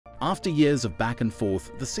After years of back and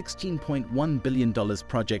forth, the $16.1 billion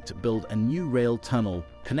project to build a new rail tunnel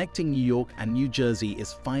connecting New York and New Jersey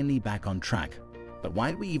is finally back on track. But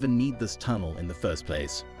why do we even need this tunnel in the first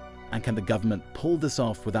place? And can the government pull this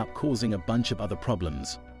off without causing a bunch of other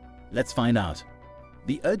problems? Let's find out.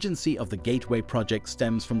 The urgency of the Gateway project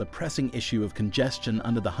stems from the pressing issue of congestion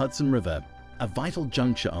under the Hudson River, a vital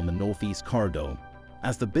juncture on the Northeast Corridor.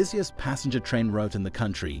 As the busiest passenger train route in the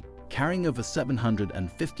country, carrying over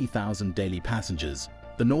 750,000 daily passengers,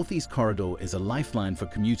 the Northeast Corridor is a lifeline for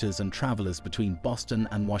commuters and travelers between Boston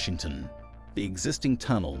and Washington. The existing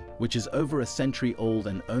tunnel, which is over a century old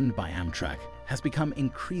and owned by Amtrak, has become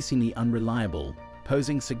increasingly unreliable,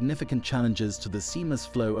 posing significant challenges to the seamless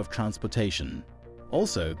flow of transportation.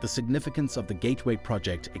 Also, the significance of the Gateway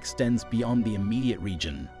project extends beyond the immediate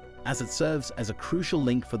region, as it serves as a crucial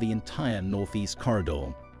link for the entire Northeast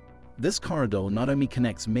Corridor. This corridor not only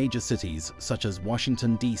connects major cities such as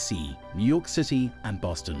Washington, D.C., New York City, and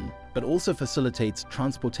Boston, but also facilitates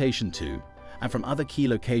transportation to and from other key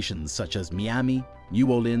locations such as Miami,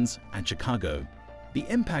 New Orleans, and Chicago. The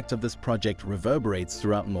impact of this project reverberates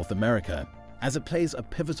throughout North America, as it plays a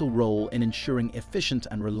pivotal role in ensuring efficient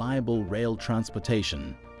and reliable rail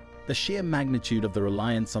transportation. The sheer magnitude of the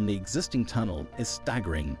reliance on the existing tunnel is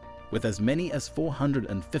staggering, with as many as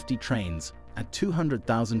 450 trains and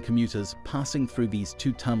 200,000 commuters passing through these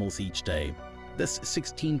two tunnels each day. This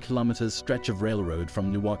 16-kilometer stretch of railroad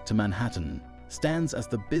from Newark to Manhattan stands as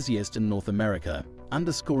the busiest in North America,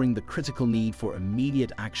 underscoring the critical need for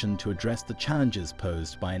immediate action to address the challenges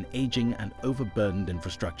posed by an aging and overburdened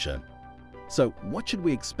infrastructure. So, what should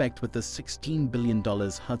we expect with the $16 billion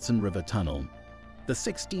Hudson River Tunnel? The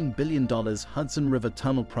 $16 billion Hudson River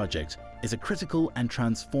Tunnel project is a critical and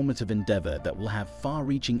transformative endeavor that will have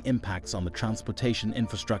far-reaching impacts on the transportation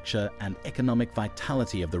infrastructure and economic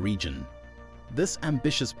vitality of the region. This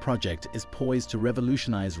ambitious project is poised to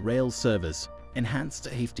revolutionize rail service, enhance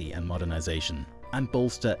safety and modernization, and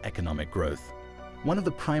bolster economic growth. One of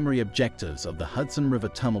the primary objectives of the Hudson River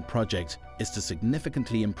Tunnel project is to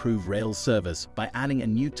significantly improve rail service by adding a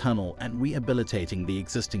new tunnel and rehabilitating the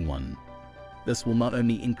existing one. This will not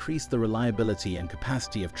only increase the reliability and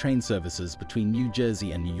capacity of train services between New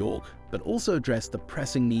Jersey and New York, but also address the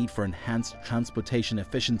pressing need for enhanced transportation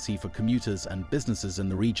efficiency for commuters and businesses in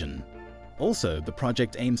the region. Also, the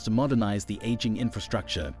project aims to modernize the aging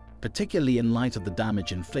infrastructure, particularly in light of the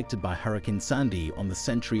damage inflicted by Hurricane Sandy on the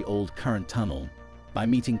century-old current tunnel. By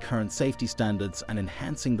meeting current safety standards and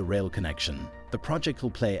enhancing the rail connection, the project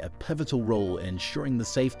will play a pivotal role in ensuring the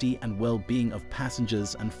safety and well-being of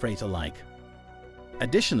passengers and freight alike.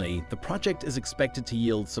 Additionally, the project is expected to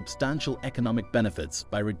yield substantial economic benefits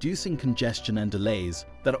by reducing congestion and delays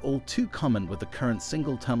that are all too common with the current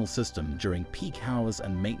single-tunnel system during peak hours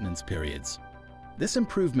and maintenance periods. This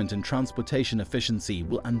improvement in transportation efficiency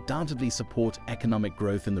will undoubtedly support economic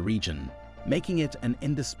growth in the region, making it an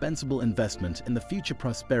indispensable investment in the future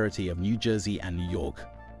prosperity of New Jersey and New York.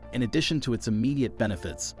 In addition to its immediate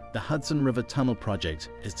benefits, the Hudson River Tunnel project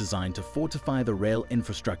is designed to fortify the rail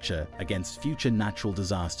infrastructure against future natural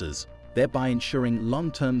disasters, thereby ensuring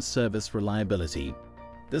long-term service reliability.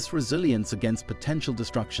 This resilience against potential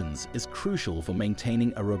destructions is crucial for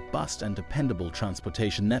maintaining a robust and dependable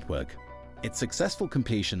transportation network. Its successful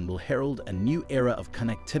completion will herald a new era of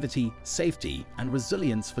connectivity, safety, and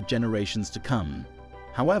resilience for generations to come.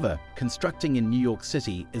 However, constructing in New York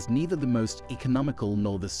City is neither the most economical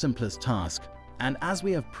nor the simplest task, and as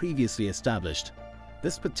we have previously established,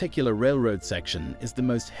 this particular railroad section is the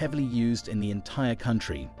most heavily used in the entire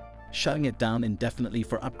country. Shutting it down indefinitely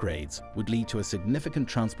for upgrades would lead to a significant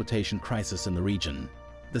transportation crisis in the region.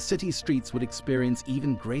 The city's streets would experience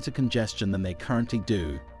even greater congestion than they currently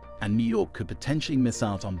do, and New York could potentially miss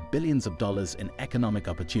out on billions of dollars in economic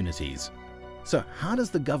opportunities. So how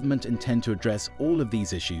does the government intend to address all of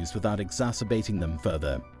these issues without exacerbating them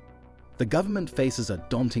further? The government faces a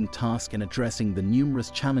daunting task in addressing the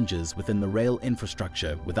numerous challenges within the rail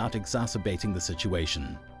infrastructure without exacerbating the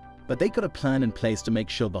situation. But they've got a plan in place to make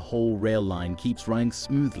sure the whole rail line keeps running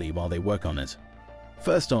smoothly while they work on it.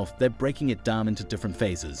 First off, they're breaking it down into different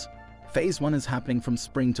phases. Phase 1 is happening from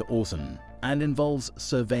spring to autumn and involves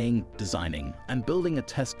surveying, designing, and building a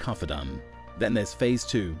test cofferdam. Then there's Phase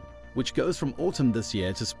 2, which goes from autumn this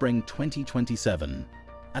year to spring 2027.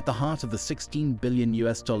 At the heart of the $16 billion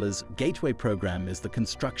Gateway program is the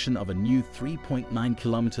construction of a new 3.9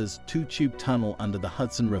 kilometers two-tube tunnel under the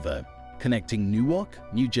Hudson River, connecting Newark,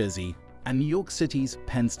 New Jersey, and New York City's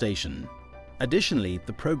Penn Station. Additionally,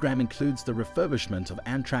 the program includes the refurbishment of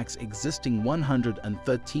Amtrak's existing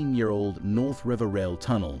 113-year-old North River Rail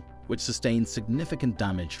Tunnel, which sustained significant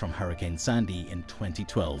damage from Hurricane Sandy in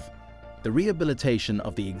 2012. The rehabilitation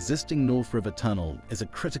of the existing North River Tunnel is a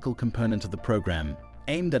critical component of the program,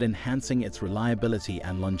 aimed at enhancing its reliability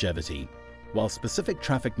and longevity. While specific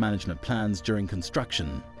traffic management plans during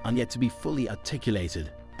construction are yet to be fully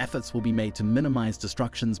articulated, efforts will be made to minimize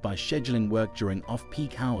disruptions by scheduling work during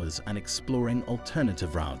off-peak hours and exploring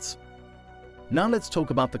alternative routes. Now let's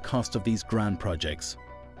talk about the cost of these grand projects.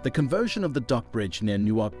 The conversion of the dock bridge near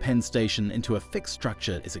Newark Penn Station into a fixed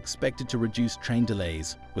structure is expected to reduce train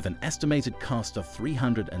delays, with an estimated cost of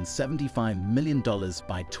 $375 million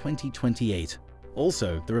by 2028.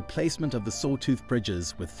 Also, the replacement of the sawtooth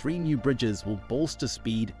bridges with 3 new bridges will bolster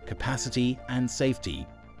speed, capacity, and safety,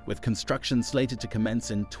 with construction slated to commence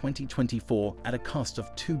in 2024 at a cost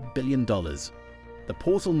of $2 billion. The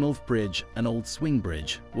Portal North Bridge and Old Swing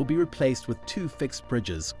Bridge will be replaced with 2 fixed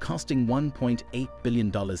bridges costing $1.8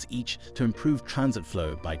 billion each to improve transit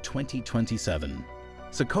flow by 2027.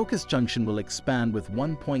 Secaucus Junction will expand with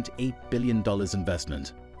 $1.8 billion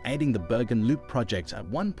investment, aiding the Bergen Loop project at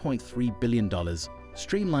 $1.3 billion,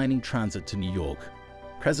 streamlining transit to New York.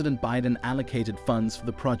 President Biden allocated funds for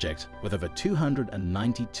the project with over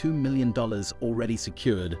 $292 million already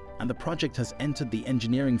secured, and the project has entered the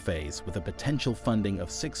engineering phase with a potential funding of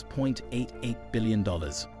 $6.88 billion.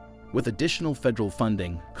 With additional federal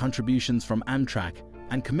funding, contributions from Amtrak,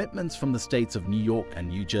 and commitments from the states of New York and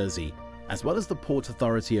New Jersey, as well as the Port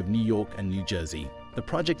Authority of New York and New Jersey, the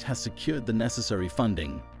project has secured the necessary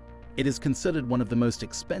funding. It is considered one of the most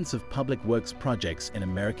expensive public works projects in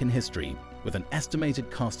American history, with an estimated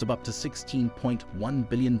cost of up to $16.1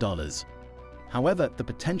 billion. However, the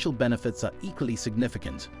potential benefits are equally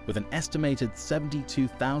significant, with an estimated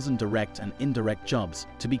 72,000 direct and indirect jobs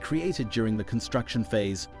to be created during the construction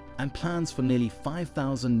phase, and plans for nearly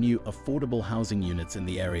 5,000 new affordable housing units in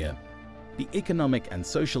the area. The economic and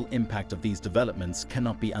social impact of these developments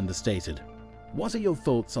cannot be understated. What are your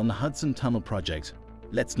thoughts on the Hudson Tunnel project?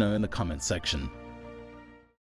 Let's know in the comments section.